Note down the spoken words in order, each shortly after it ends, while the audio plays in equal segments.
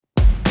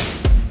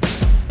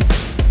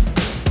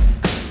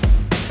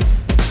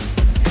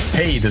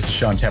Hey, this is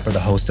Sean Tepper, the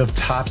host of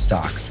Top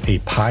Stocks, a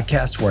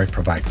podcast where I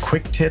provide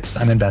quick tips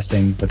on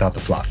investing without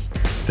the fluff.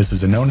 This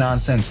is a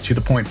no-nonsense,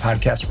 to-the-point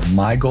podcast where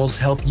my goals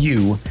help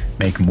you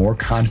make more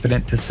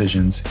confident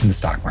decisions in the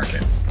stock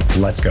market.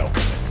 Let's go.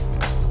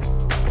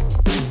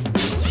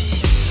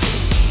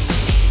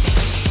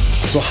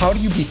 So how do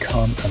you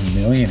become a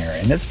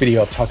millionaire? In this video,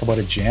 I'll talk about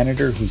a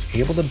janitor who's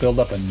able to build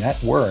up a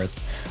net worth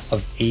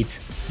of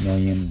 $8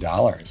 million.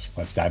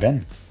 Let's dive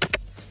in.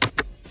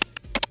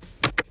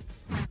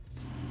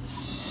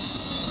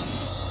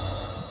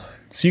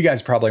 So you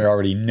guys probably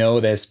already know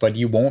this, but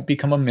you won't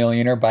become a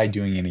millionaire by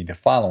doing any of the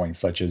following,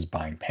 such as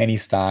buying penny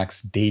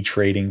stocks, day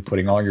trading,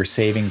 putting all your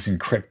savings in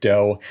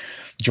crypto,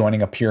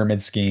 joining a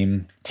pyramid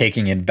scheme,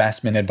 taking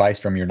investment advice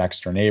from your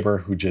next door neighbor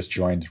who just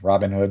joined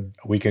Robinhood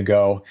a week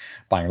ago,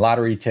 buying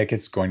lottery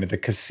tickets, going to the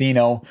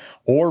casino,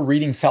 or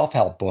reading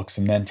self-help books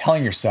and then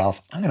telling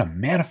yourself, I'm going to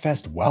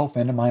manifest wealth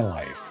into my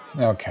life.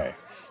 Okay.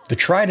 The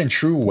tried and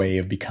true way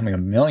of becoming a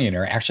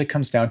millionaire actually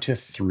comes down to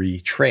 3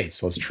 traits.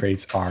 Those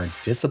traits are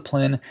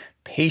discipline,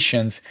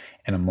 patience,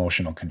 and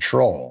emotional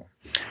control.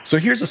 So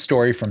here's a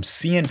story from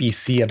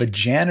CNBC of a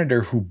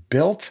janitor who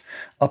built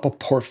up a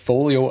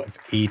portfolio of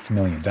 $8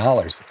 million.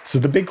 So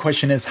the big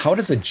question is, how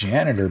does a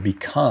janitor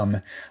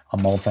become a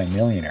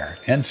multimillionaire?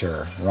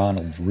 Enter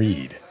Ronald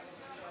Read.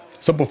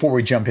 So before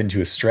we jump into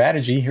his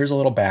strategy, here's a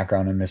little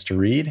background on Mr.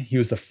 Read. He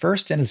was the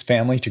first in his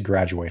family to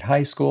graduate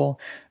high school.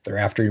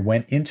 Thereafter, he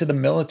went into the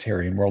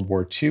military in World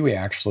War II. He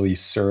actually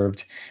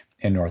served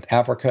in North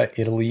Africa,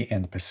 Italy,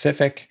 and the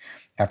Pacific.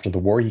 After the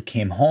war, he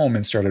came home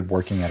and started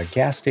working at a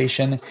gas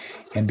station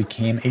and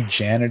became a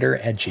janitor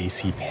at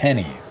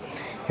JCPenney.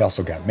 He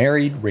also got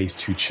married, raised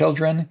 2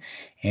 children,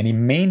 and he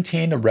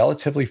maintained a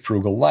relatively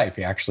frugal life.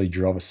 He actually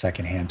drove a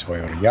secondhand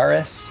Toyota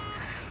Yaris.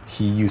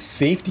 He used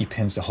safety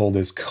pins to hold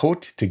his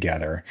coat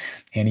together,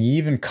 and he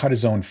even cut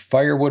his own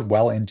firewood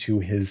well into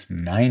his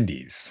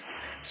 90s.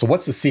 So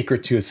what's the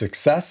secret to his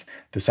success?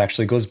 This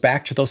actually goes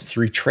back to those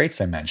 3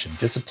 traits I mentioned: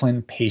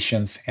 discipline,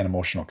 patience, and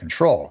emotional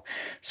control.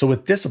 So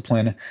with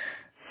discipline,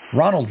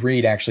 Ronald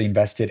Read actually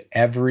invested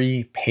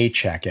every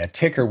paycheck. At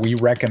Ticker, we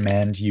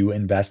recommend you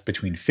invest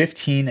between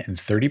 15 and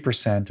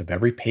 30% of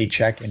every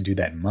paycheck and do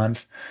that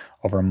month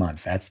over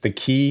month. That's the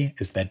key,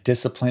 is that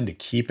discipline to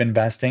keep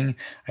investing.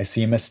 I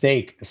see a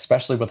mistake,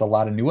 especially with a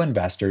lot of new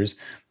investors.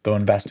 They'll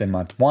invest in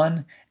month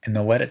 1 and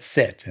they'll let it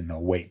sit and they'll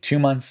wait 2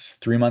 months,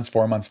 3 months,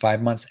 4 months,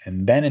 5 months,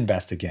 and then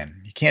invest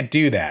again. You can't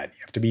do that.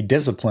 You have to be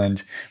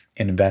disciplined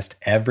and invest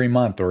every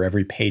month or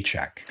every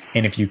paycheck.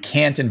 And if you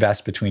can't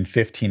invest between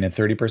 15 and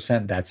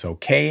 30%, that's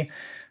okay.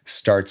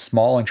 Start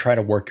small and try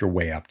to work your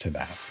way up to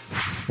that.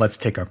 Let's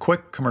take a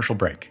quick commercial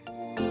break.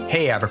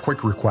 Hey, I have a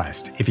quick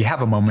request. If you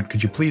have a moment,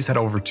 could you please head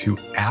over to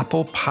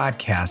Apple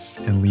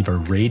Podcasts and leave a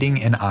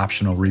rating and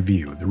optional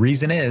review? The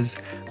reason is,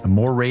 the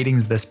more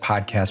ratings this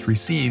podcast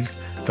receives,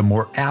 the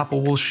more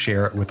Apple will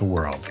share it with the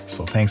world.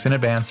 So thanks in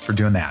advance for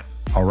doing that.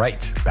 All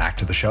right, back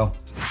to the show.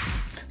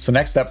 So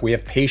next up, we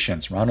have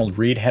patience. Ronald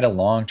Read had a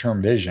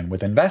long-term vision.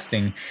 With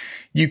investing,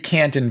 you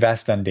can't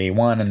invest on day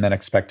 1 and then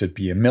expect to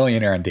be a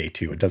millionaire on day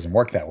 2. It doesn't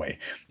work that way.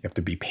 You have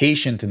to be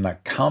patient and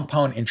let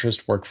compound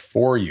interest work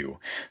for you.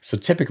 So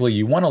typically,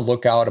 you want to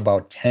look out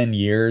about 10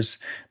 years,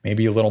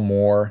 maybe a little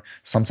more,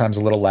 sometimes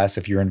a little less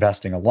if you're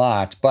investing a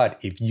lot. But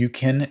if you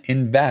can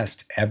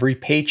invest every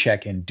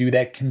paycheck and do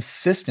that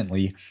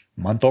consistently,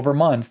 month over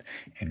month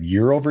and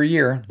year over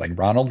year, like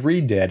Ronald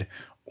Read did,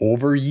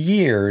 over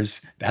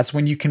years, that's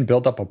when you can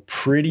build up a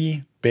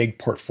pretty big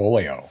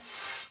portfolio.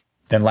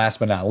 Then last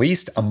but not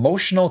least,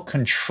 emotional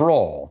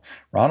control.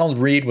 Ronald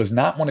Read was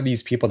not one of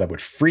these people that would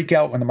freak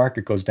out when the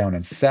market goes down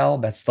and sell.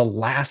 That's the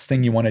last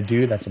thing you want to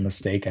do. That's a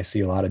mistake I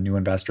see a lot of new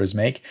investors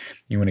make.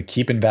 You want to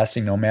keep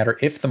investing no matter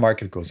if the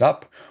market goes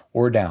up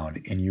or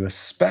down. And you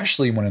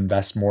especially want to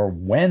invest more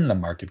when the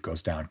market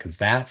goes down, because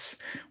that's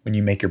when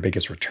you make your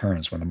biggest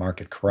returns, when the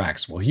market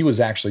corrects. Well, he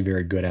was actually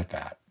very good at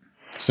that.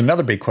 So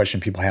another big question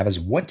people have is,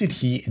 what did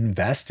he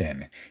invest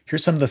in?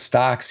 Here's some of the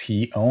stocks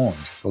he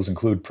owned. Those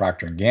include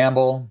Procter &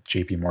 Gamble,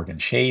 JP Morgan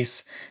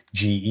Chase,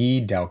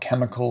 GE, Dow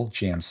Chemical,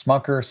 GM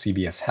Smucker,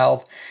 CVS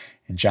Health,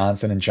 and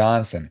Johnson &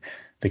 Johnson.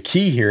 The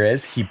key here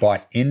is he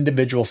bought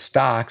individual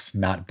stocks,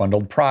 not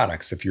bundled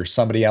products. If you're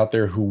somebody out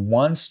there who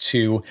wants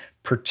to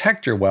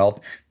protect your wealth,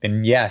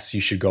 then yes,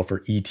 you should go for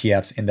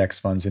ETFs, index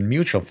funds, and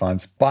mutual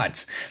funds.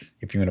 But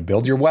if you want to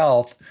build your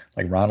wealth,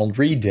 like Ronald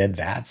Read did,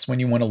 that's when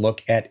you want to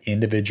look at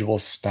individual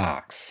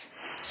stocks.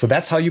 So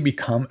that's how you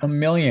become a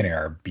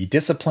millionaire. Be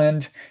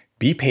disciplined,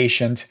 be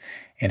patient,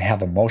 and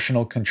have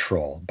emotional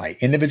control. Buy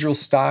individual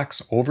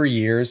stocks over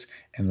years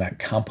and let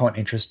compound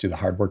interest do the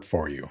hard work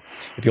for you.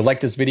 If you like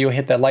this video,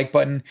 hit that like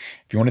button.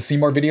 If you want to see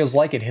more videos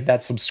like it, hit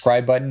that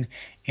subscribe button.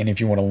 And if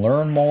you want to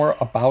learn more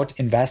about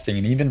investing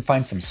and even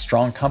find some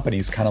strong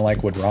companies, kind of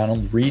like what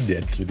Ronald Read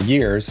did through the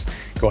years,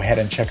 go ahead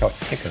and check out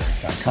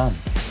ticker.com.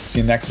 See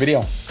you in the next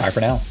video. Bye for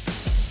now.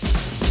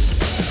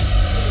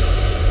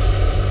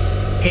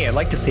 Hey, I'd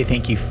like to say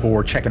thank you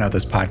for checking out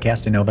this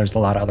podcast. I know there's a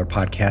lot of other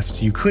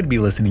podcasts you could be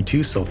listening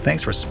to, so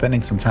thanks for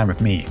spending some time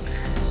with me.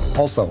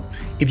 Also,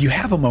 if you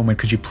have a moment,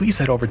 could you please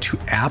head over to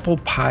Apple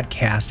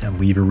Podcasts and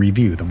leave a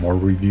review? The more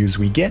reviews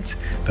we get,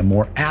 the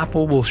more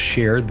Apple will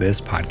share this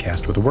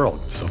podcast with the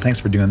world. So thanks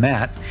for doing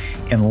that.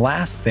 And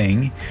last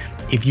thing,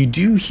 if you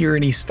do hear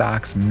any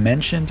stocks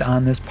mentioned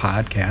on this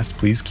podcast,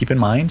 please keep in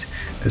mind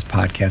this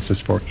podcast is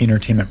for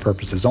entertainment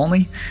purposes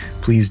only.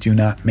 Please do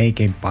not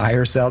make a buy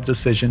or sell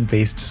decision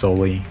based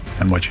solely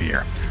on what you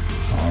hear.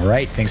 All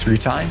right, thanks for your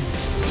time.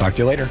 Talk to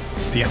you later.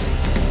 See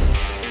ya.